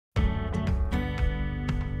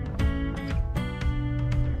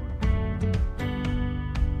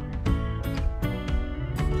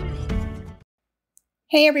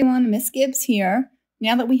Hey everyone, Miss Gibbs here.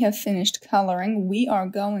 Now that we have finished coloring, we are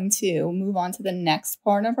going to move on to the next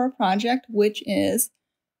part of our project, which is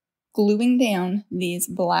gluing down these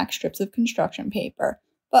black strips of construction paper.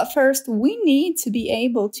 But first, we need to be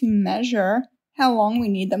able to measure how long we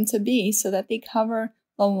need them to be so that they cover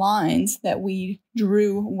the lines that we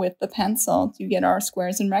drew with the pencil to get our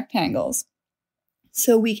squares and rectangles.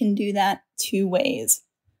 So we can do that two ways.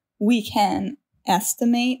 We can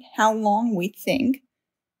estimate how long we think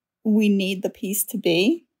we need the piece to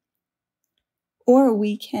be, or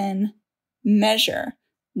we can measure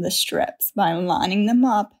the strips by lining them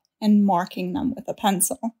up and marking them with a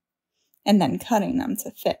pencil, and then cutting them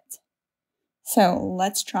to fit. So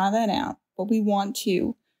let's try that out. But we want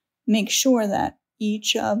to make sure that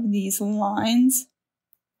each of these lines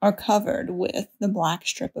are covered with the black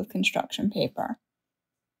strip of construction paper.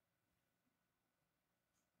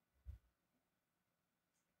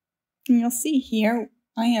 And you'll see here,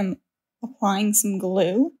 I am applying some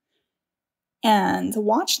glue. And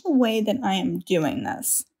watch the way that I am doing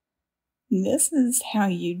this. This is how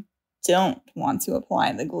you don't want to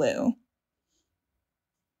apply the glue.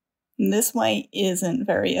 This way isn't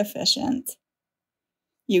very efficient.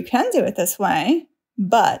 You can do it this way,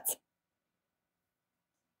 but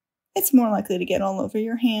it's more likely to get all over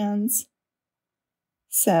your hands.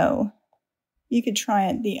 So you could try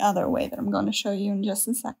it the other way that I'm going to show you in just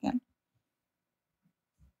a second.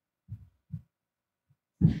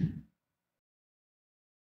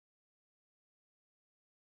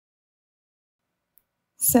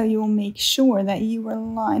 So you will make sure that you are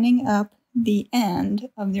lining up the end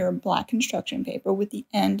of your black construction paper with the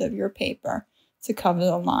end of your paper to cover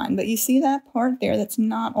the line. But you see that part there that's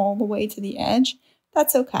not all the way to the edge?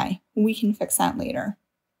 That's okay. We can fix that later.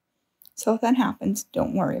 So if that happens,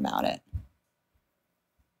 don't worry about it.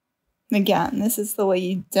 Again, this is the way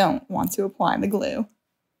you don't want to apply the glue.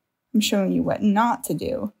 I'm showing you what not to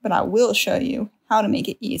do, but I will show you how to make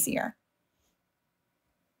it easier.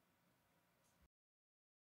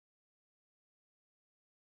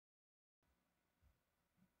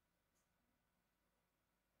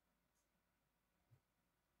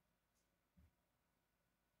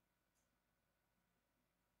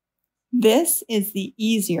 This is the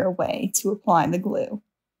easier way to apply the glue,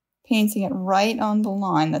 painting it right on the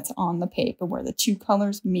line that's on the paper where the two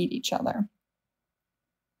colors meet each other.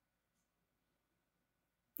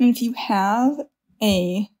 And if you have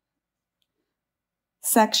a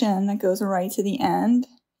section that goes right to the end,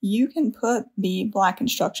 you can put the black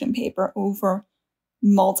construction paper over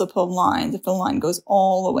multiple lines if the line goes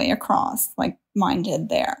all the way across, like mine did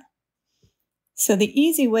there. So the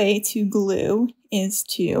easy way to glue is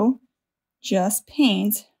to just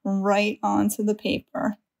paint right onto the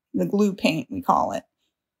paper, the glue paint we call it.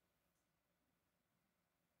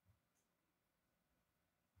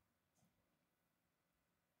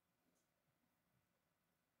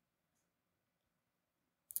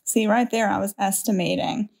 See, right there I was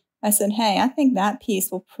estimating. I said, hey, I think that piece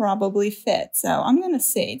will probably fit. So I'm going to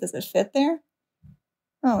see, does it fit there?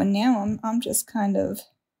 Oh, and now I'm just kind of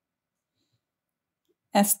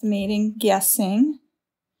estimating, guessing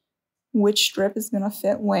which strip is going to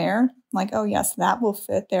fit where. Like, oh yes, that will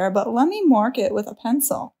fit there, but let me mark it with a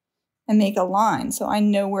pencil and make a line so I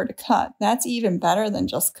know where to cut. That's even better than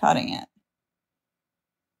just cutting it.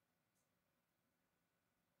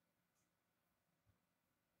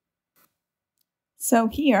 So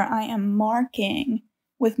here I am marking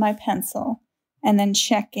with my pencil and then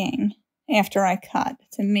checking after I cut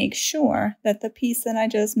to make sure that the piece that I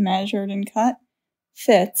just measured and cut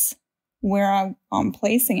fits where I'm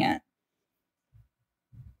placing it.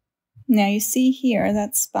 Now you see here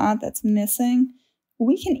that spot that's missing.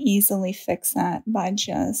 We can easily fix that by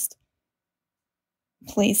just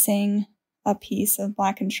placing a piece of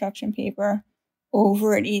black construction paper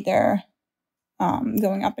over it, either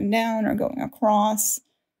going up and down or going across,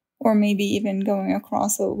 or maybe even going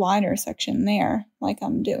across a wider section there, like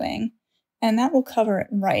I'm doing. And that will cover it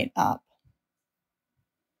right up.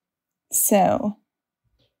 So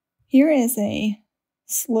here is a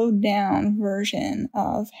slowed down version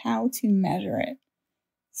of how to measure it.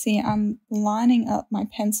 See, I'm lining up my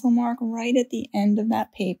pencil mark right at the end of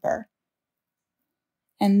that paper.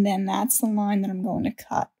 And then that's the line that I'm going to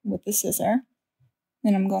cut with the scissor.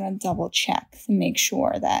 Then I'm going to double check to make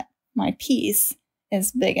sure that my piece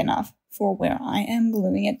is big enough for where I am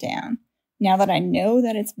gluing it down. Now that I know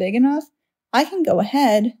that it's big enough, I can go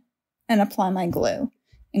ahead and apply my glue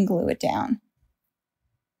and glue it down.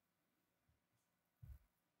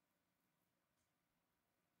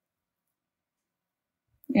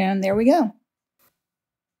 And there we go.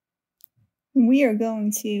 We are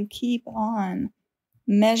going to keep on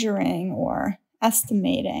measuring or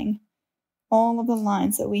estimating all of the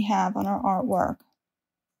lines that we have on our artwork.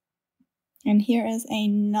 And here is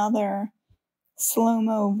another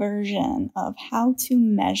slow-mo version of how to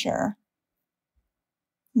measure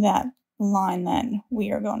that line that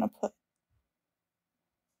we are going to put.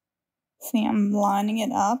 See, I'm lining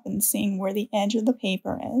it up and seeing where the edge of the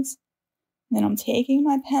paper is. Then I'm taking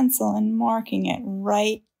my pencil and marking it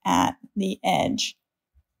right at the edge,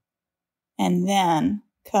 and then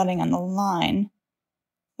cutting on the line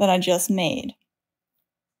that I just made.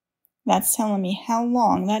 That's telling me how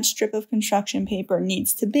long that strip of construction paper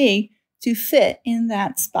needs to be to fit in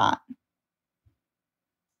that spot.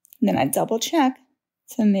 Then I double check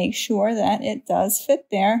to make sure that it does fit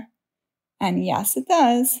there, and yes, it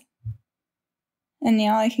does. And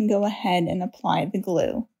now I can go ahead and apply the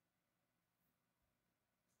glue.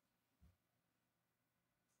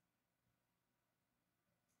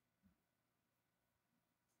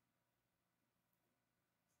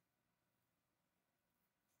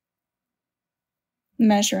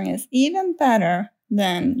 Measuring is even better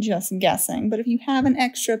than just guessing, but if you have an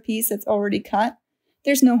extra piece that's already cut,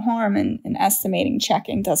 there's no harm in estimating,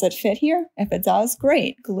 checking. Does it fit here? If it does,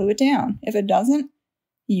 great, glue it down. If it doesn't,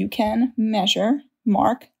 you can measure,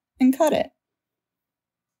 mark, and cut it.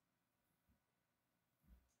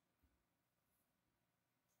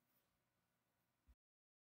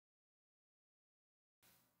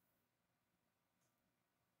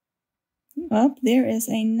 Well, there is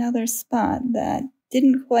another spot that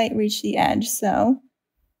didn't quite reach the edge, so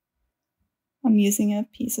I'm using a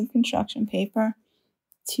piece of construction paper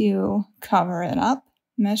to cover it up,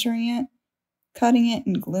 measuring it, cutting it,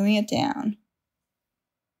 and gluing it down.